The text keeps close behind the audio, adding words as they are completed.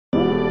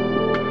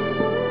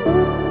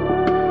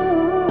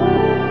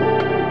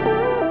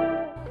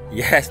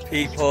Yes,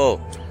 people,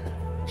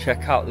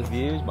 check out the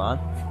views, man.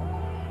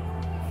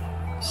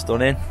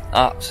 Stunning,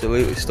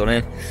 absolutely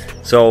stunning.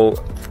 So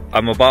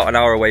I'm about an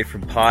hour away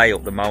from Pai,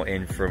 up the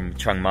mountain from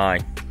Chiang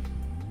Mai,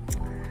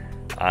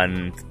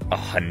 and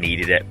oh, I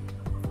needed it,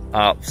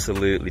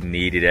 absolutely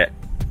needed it.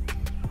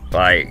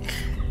 Like,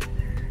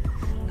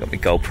 got my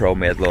GoPro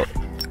made look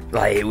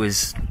like it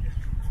was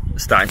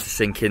starting to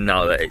sink in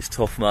now that it's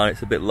tough, man.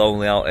 It's a bit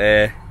lonely out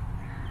here,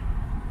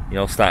 you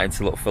know, starting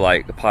to look for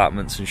like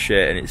apartments and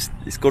shit, and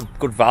it's good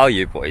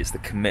value, but it's the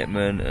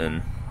commitment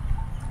and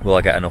will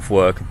I get enough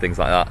work and things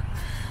like that.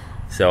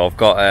 So I've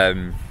got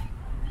a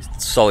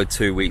solid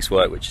 2 weeks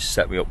work, which has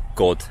set me up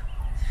good.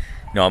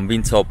 You know, I'm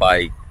being told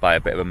by a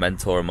bit of a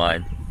mentor of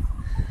mine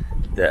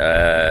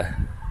that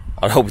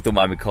I hope you don't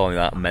mind me calling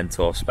that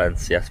mentor,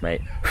 Spence. Yes,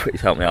 mate.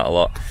 He's helped me out a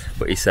lot.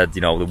 But he said,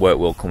 you know, the work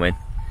will come in.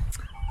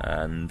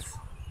 And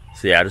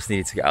so yeah, I just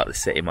needed to get out of the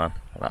city, man.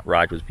 And that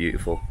ride was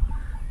beautiful.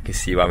 You can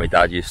see why my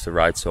dad used to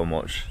ride so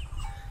much.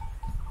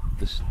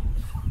 Just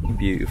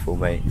beautiful,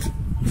 mate.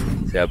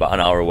 So yeah, about an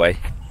hour away.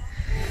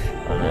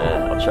 And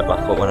I'll check back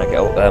up when I get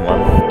up there,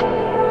 man.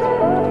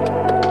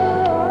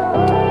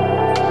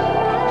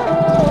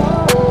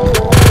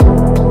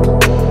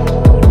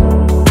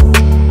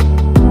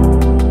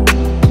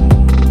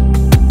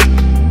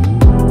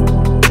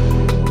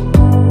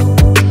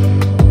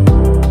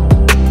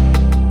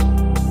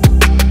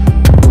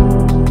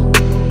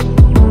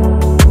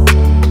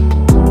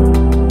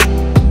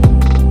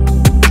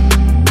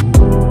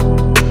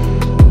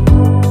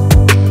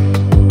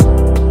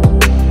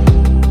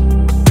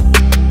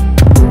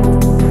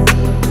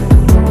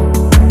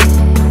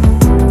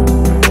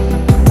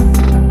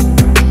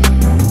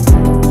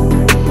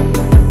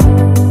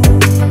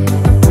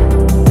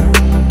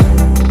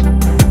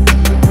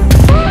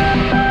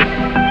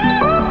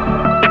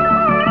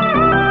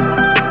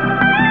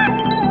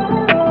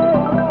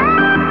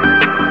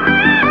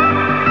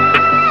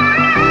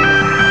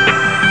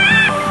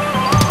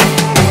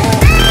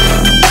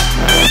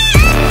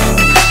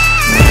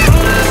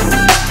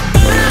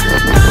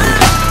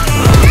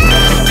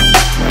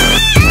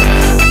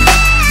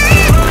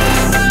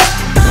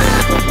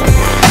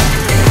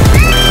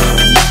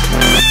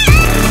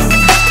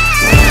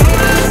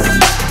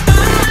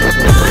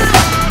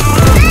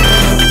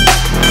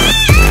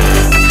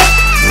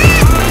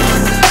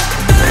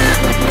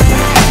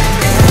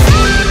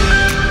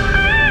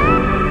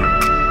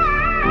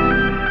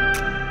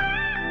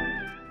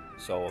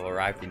 So I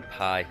arrived in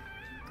Pai.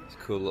 It's a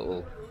cool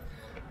little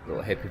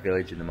hippie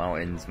village in the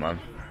mountains, man.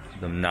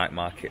 The night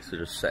markets are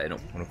just setting up.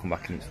 I'm gonna come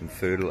back and eat some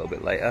food a little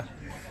bit later.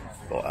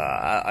 But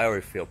I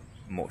already feel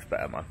much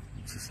better, man.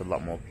 It's just a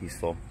lot more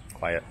peaceful,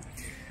 quiet,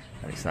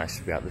 and it's nice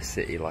to be out of the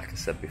city, like I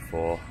said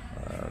before.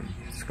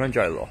 Just gonna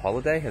enjoy a little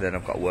holiday, and then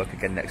I've got work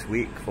again next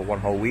week for 1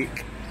 whole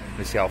week.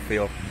 We'll see how I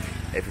feel.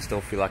 If I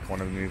still feel like I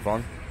want to move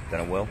on, then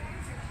I will.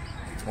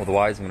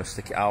 Otherwise, I'm gonna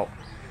stick it out,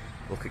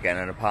 look again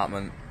at an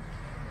apartment.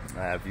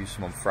 View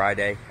some on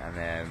Friday,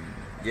 and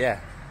yeah,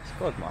 it's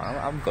good, man.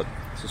 I'm good.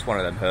 It's just one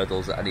of them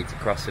hurdles that I need to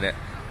cross in it,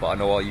 but I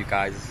know all you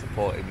guys are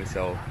supporting me,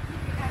 so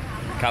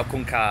Khao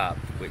Kun Kap,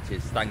 which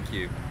is thank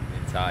you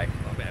in Thai.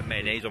 A bit of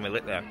mayonnaise on my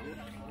lip there.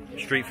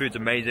 Street food's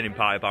amazing in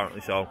Pai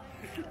apparently, so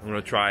I'm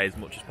gonna try as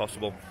much as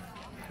possible.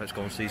 Let's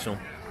go and see some.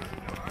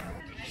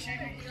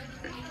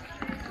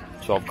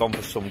 So I've gone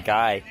for some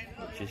gai,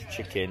 which is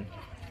chicken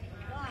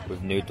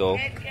with noodle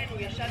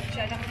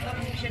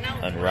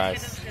and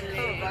rice.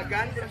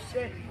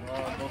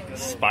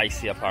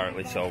 Spicy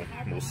apparently, so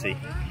we'll see.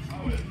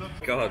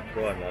 God,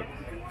 go on, man.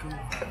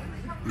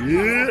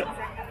 Yeah.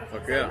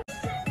 Okay.